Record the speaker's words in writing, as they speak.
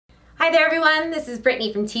Hi there everyone, this is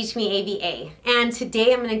Brittany from Teach Me ABA, and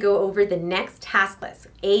today I'm going to go over the next task list,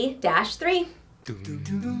 A-3.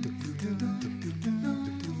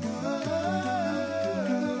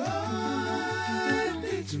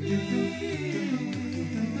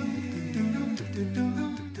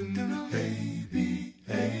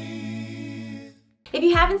 If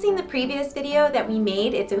you haven't seen the previous video that we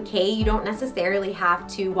made, it's okay. You don't necessarily have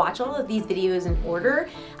to watch all of these videos in order.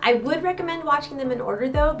 I would recommend watching them in order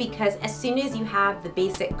though, because as soon as you have the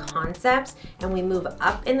basic concepts and we move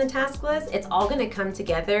up in the task list, it's all going to come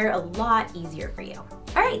together a lot easier for you.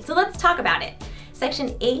 All right, so let's talk about it.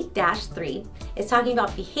 Section A-3 is talking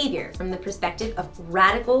about behavior from the perspective of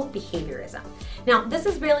radical behaviorism. Now, this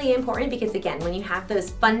is really important because, again, when you have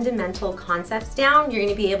those fundamental concepts down, you're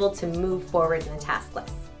going to be able to move forward in the task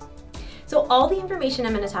list. So all the information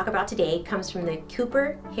I'm going to talk about today comes from the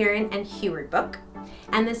Cooper, Heron, and Heward book,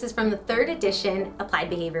 and this is from the 3rd edition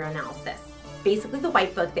Applied Behavior Analysis, basically the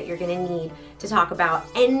white book that you're going to need to talk about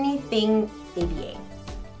anything ABA.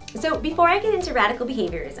 So before I get into radical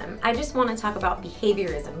behaviorism, I just want to talk about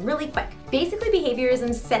behaviorism really quick. Basically,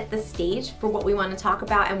 behaviorism set the stage for what we want to talk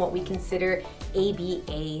about and what we consider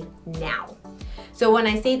ABA now. So when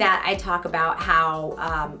I say that, I talk about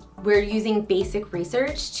how we're using basic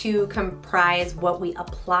research to comprise what we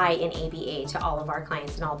apply in ABA to all of our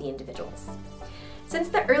clients and all the individuals. Since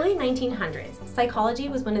the early 1900s, psychology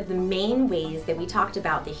was one of the main ways that we talked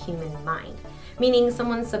about the human mind, meaning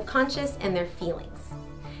someone's subconscious and their feelings.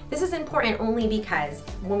 This is important only because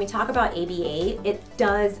when we talk about ABA, it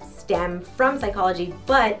does stem from psychology,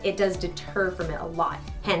 but it does deter from it a lot,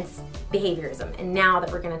 hence behaviorism. And now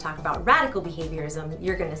that we're going to talk about radical behaviorism,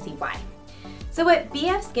 you're going to see why. So what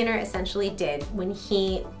B.F. Skinner essentially did when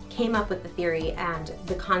he came up with the theory and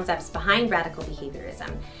the concepts behind radical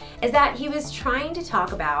behaviorism is that he was trying to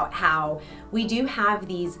talk about how we do have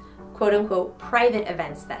these quote-unquote private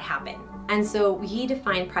events that happen. And so he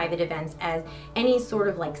defined private events as any sort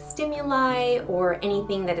of like stimuli or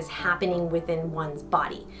anything that is happening within one's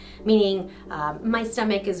body. Meaning, my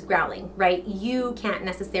stomach is growling, right? You can't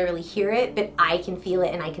necessarily hear it, but I can feel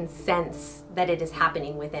it and I can sense that it is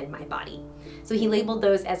happening within my body. So he labeled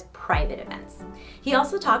those as private events. He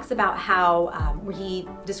also talks about how he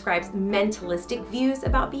describes mentalistic views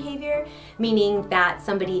about behavior, meaning that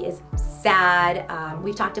somebody is sad.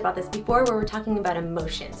 We've talked about this before where we're talking about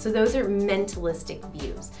emotions. So those are mentalistic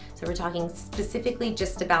views. So we're talking specifically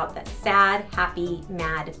just about the sad, happy,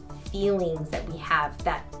 mad feelings that we have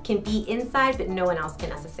that can be inside but no one else can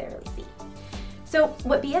necessarily see. So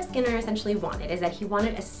what B.F. Skinner essentially wanted is that he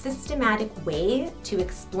wanted a systematic way to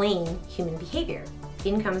explain human behavior.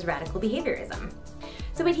 In comes radical behaviorism.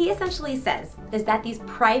 So what he essentially says is that these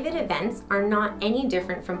private events are not any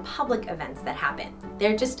different from public events that happen.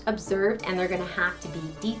 They're just observed and they're going to have to be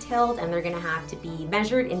detailed and they're going to have to be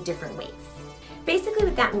measured in different ways. Basically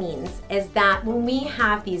what that means is that when we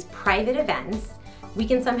have these private events, we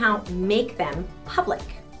can somehow make them public.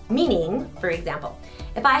 Meaning, for example,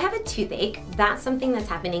 if I have a toothache, that's something that's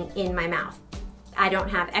happening in my mouth. I don't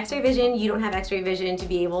have x-ray vision, you don't have x-ray vision to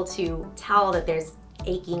be able to tell that there's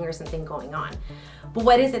aching or something going on. But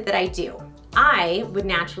what is it that I do? I would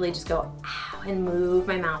naturally just go ow and move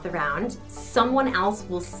my mouth around. Someone else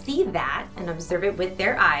will see that and observe it with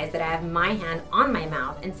their eyes that I have my hand on my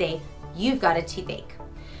mouth and say, you've got a toothache.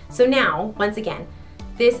 So now, once again,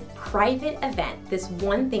 this private event, this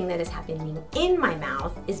one thing that is happening in my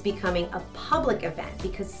mouth is becoming a public event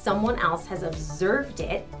because someone else has observed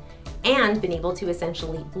it and been able to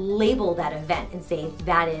essentially label that event and say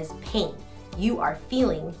that is pain. You are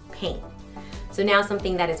feeling pain. So now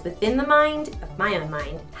something that is within the mind, of my own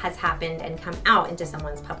mind, has happened and come out into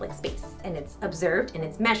someone's public space. And it's observed and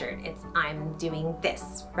it's measured. It's I'm doing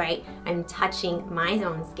this, right? I'm touching my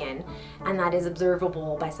own skin and that is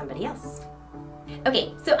observable by somebody else.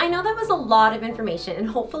 Okay, so I know that was a lot of information and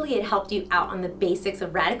hopefully it helped you out on the basics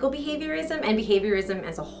of radical behaviorism and behaviorism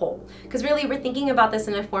as a whole. Because really we're thinking about this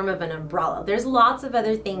in a form of an umbrella. There's lots of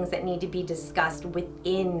other things that need to be discussed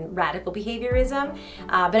within radical behaviorism,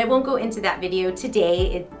 but I won't go into that video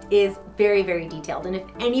today. It is very, very detailed. And if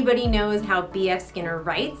anybody knows how B.F. Skinner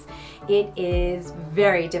writes, it is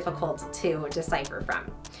very difficult to decipher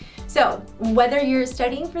from. So whether you're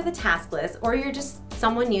studying for the task list or you're just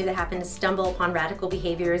someone new that happened to stumble upon radical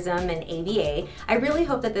behaviorism and ABA, I really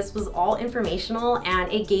hope that this was all informational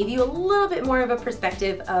and it gave you a little bit more of a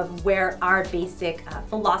perspective of where our basic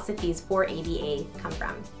philosophies for ABA come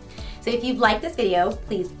from. So if you've liked this video,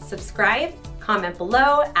 please subscribe, comment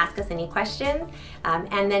below, ask us any questions,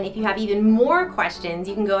 and then if you have even more questions,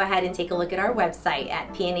 you can go ahead and take a look at our website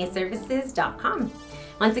at pnaservices.com.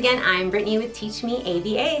 Once again, I'm Brittany with Teach Me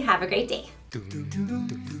ABA. Have a great day.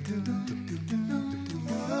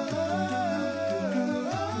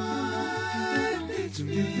 Teach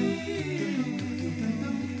me.